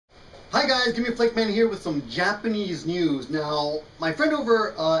Hi guys, Give Me a Flake Man here with some Japanese news. Now, my friend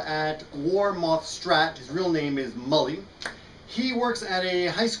over at Warmoth Strat, his real name is Mully. He works at a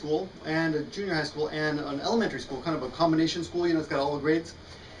high school and a junior high school and an elementary school, kind of a combination school, you know, it's got all the grades.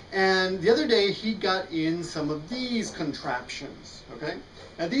 And the other day he got in some of these contraptions, okay?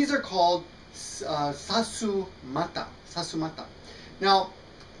 Now these are called sasumata. Now,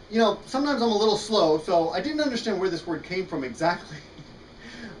 you know, sometimes I'm a little slow, so I didn't understand where this word came from exactly.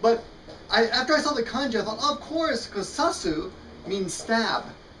 But after I saw the kanji, I thought, oh, of course, because sasu means stab,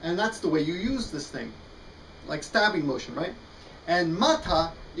 and that's the way you use this thing, like stabbing motion, right? And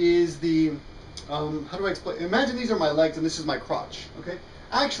mata is the, how do I explain? Imagine these are my legs and this is my crotch, okay?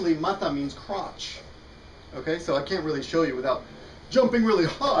 Actually, mata means crotch, okay? So I can't really show you without jumping really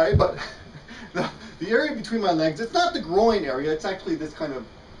high, but the area between my legs, it's not the groin area, it's actually this kind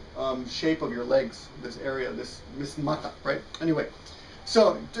of shape of your legs, this area, this mata, right? Anyway.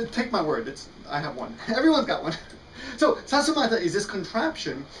 So, take my word, I have one. Everyone's got one. So, sasumata is this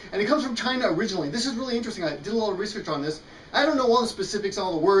contraption, and it comes from China originally. This is really interesting. I did a lot of research on this. I don't know all the specifics,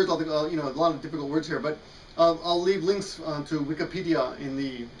 all the words, all the, you know, a lot of difficult words here, but I'll leave links to Wikipedia in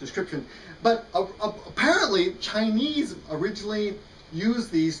the description. But apparently, Chinese originally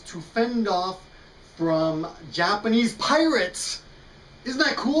used these to fend off from Japanese pirates. Isn't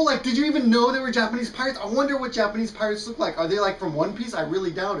that cool? Like, did you even know there were Japanese pirates? I wonder what Japanese pirates look like. Are they like from One Piece? I really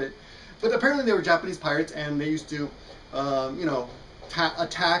doubt it. But apparently they were Japanese pirates, and they used to, you know,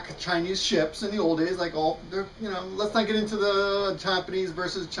 attack Chinese ships in the old days. Like you know, let's not get into the Japanese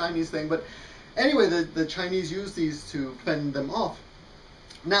versus Chinese thing. But anyway, the Chinese used these to fend them off.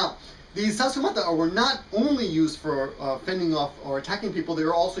 Now, these sasumata were not only used for fending off or attacking people. They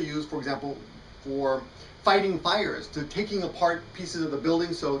were also used, for example, for fighting fires, to taking apart pieces of the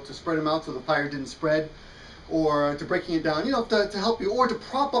building, so to spread them out so the fire didn't spread, or to breaking it down, you know, to help you, or to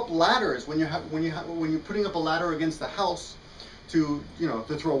prop up ladders when you're putting up a ladder against the house to, you know,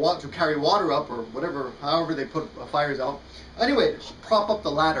 to carry water up or whatever, however they put fires out. Anyway, prop up the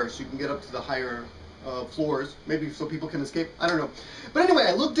ladder so you can get up to the higher floors, maybe so people can escape. I don't know. But anyway,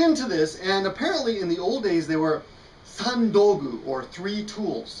 I looked into this, and apparently in the old days they were sandōgu, or three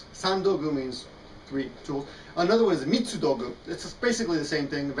tools. Sandōgu means three tools. Another one is mitsudogu. It's basically the same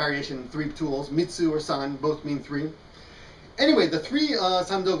thing, variation, three tools. Mitsu or san both mean three. Anyway, the three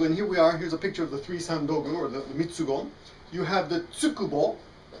sandōgu, and here we are. Here's a picture of the three sandōgu, or the mitsugo. You have the tsukubo.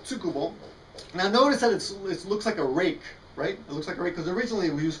 Now notice that it looks like a rake, right? It looks like a rake because originally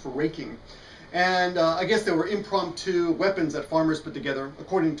it was used for raking. And I guess they were impromptu weapons that farmers put together,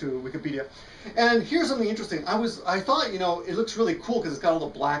 according to Wikipedia. And here's something interesting. I thought, you know, it looks really cool because it's got all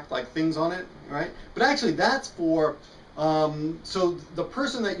the black like things on it, right? But actually, that's for so the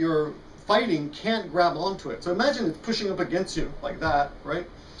person that you're fighting can't grab onto it. So imagine it's pushing up against you like that, right?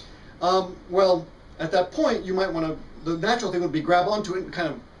 Well, at that point, you might want to. The natural thing would be grab onto it and kind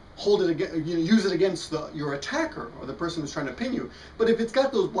of hold it against, you know, use it against your attacker or the person who's trying to pin you. But if it's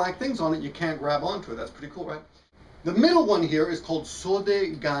got those black things on it, you can't grab onto it. That's pretty cool, right? The middle one here is called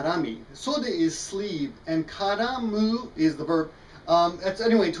sodegarami. Sode is sleeve, and karamu is the verb. It's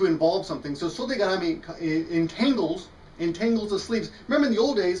anyway to involve something. So sodegarami entangles the sleeves. Remember in the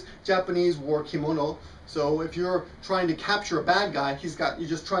old days, Japanese wore kimono. So if you're trying to capture a bad guy, you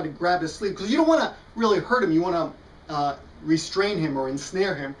just try to grab his sleeve because you don't want to really hurt him. You want to restrain him or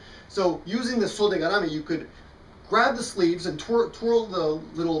ensnare him. So using the sodegarami, you could grab the sleeves and twirl the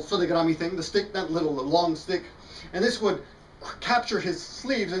little sodegarami thing, the stick, the long stick, and this would capture his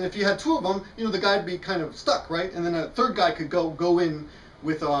sleeves. And if you had two of them, you know, the guy'd be kind of stuck, right? And then a third guy could go in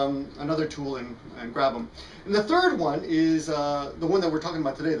with another tool and grab him. And the third one is the one that we're talking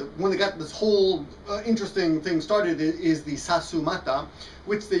about today. The one that got this whole interesting thing started is the sasumata,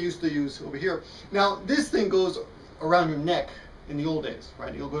 which they used to use over here. Now, this thing goes around your neck in the old days,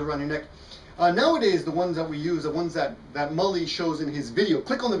 right? It'll go around your neck. Nowadays, the ones that we use, the ones that Mully shows in his video,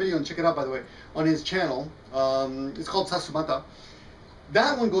 click on the video and check it out, by the way, on his channel. It's called sasumata.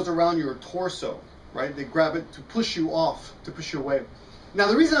 That one goes around your torso, right? They grab it to push you off, to push you away. Now,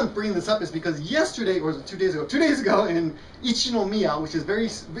 the reason I'm bringing this up is because yesterday, or was it 2 days ago? 2 days ago in Ichinomiya, which is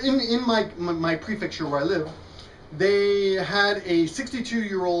in my prefecture where I live, they had a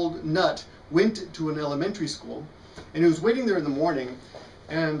 62-year-old nut went to an elementary school, and he was waiting there in the morning,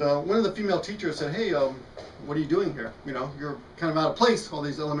 and one of the female teachers said, hey, what are you doing here? You know, you're kind of out of place, all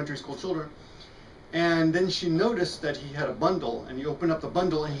these elementary school children. And then she noticed that he had a bundle, and he opened up the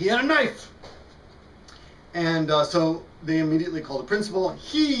bundle, and he had a knife. And so they immediately called the principal.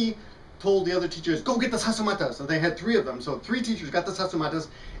 He told the other teachers, go get the sasumatas. So they had three of them. So three teachers got the sasumatas,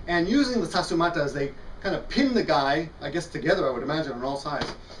 and using the sasumatas, they kind of pinned the guy, I guess together, I would imagine, on all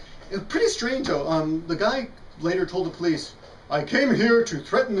sides. It's pretty strange though. The guy later told the police, "I came here to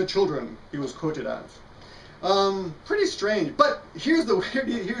threaten the children," he was quoted as. Pretty strange. But here's the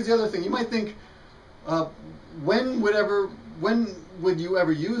other thing. You might think, when would you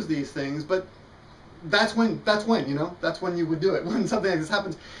ever use these things? But that's when, you know, that's when you would do it, when something like this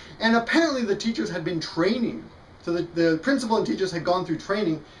happens. And apparently the teachers had been training. So the principal and teachers had gone through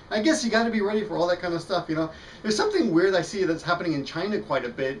training. I guess you got to be ready for all that kind of stuff, you know. There's something weird I see that's happening in China quite a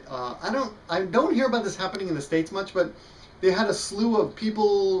bit. I don't hear about this happening in the States much, but they had a slew of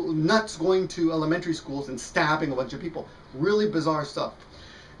people, nuts, going to elementary schools and stabbing a bunch of people. Really bizarre stuff.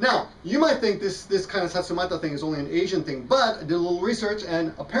 Now, you might think this kind of sasumata thing is only an Asian thing, but I did a little research,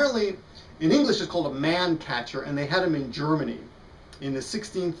 and apparently in English it's called a man catcher, and they had them in Germany in the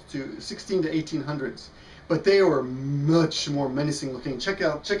 16 to 1800s. But they were much more menacing looking. Check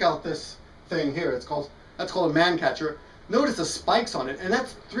out this thing here. That's called a man catcher. Notice the spikes on it, and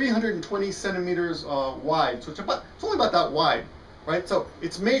that's 320 centimeters wide. So it's only about that wide, right? So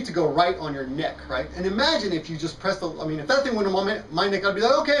it's made to go right on your neck, right? And imagine if you just press the. I mean, if that thing went on my neck, I'd be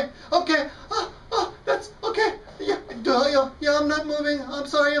like, okay, that's okay. Yeah, I'm not moving. I'm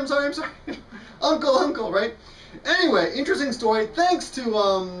sorry. Uncle, right? Anyway, interesting story. Thanks to,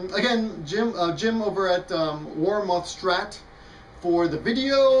 again, Jim over at Warmoth Strat for the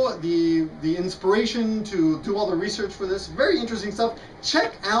video, the inspiration to do all the research for this. Very interesting stuff.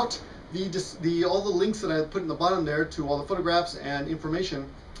 Check out all the links that I put in the bottom there to all the photographs and information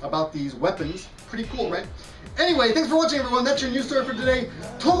about these weapons. Pretty cool, right? Anyway, thanks for watching, everyone. That's your news story for today.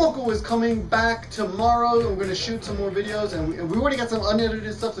 Tomoko is coming back tomorrow, and we're going to shoot some more videos, and we already got some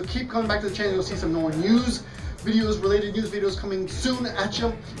unedited stuff, so keep coming back to the channel. You'll see some more news videos, related news videos coming soon at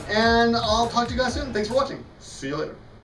you, and I'll talk to you guys soon. Thanks for watching. See you later.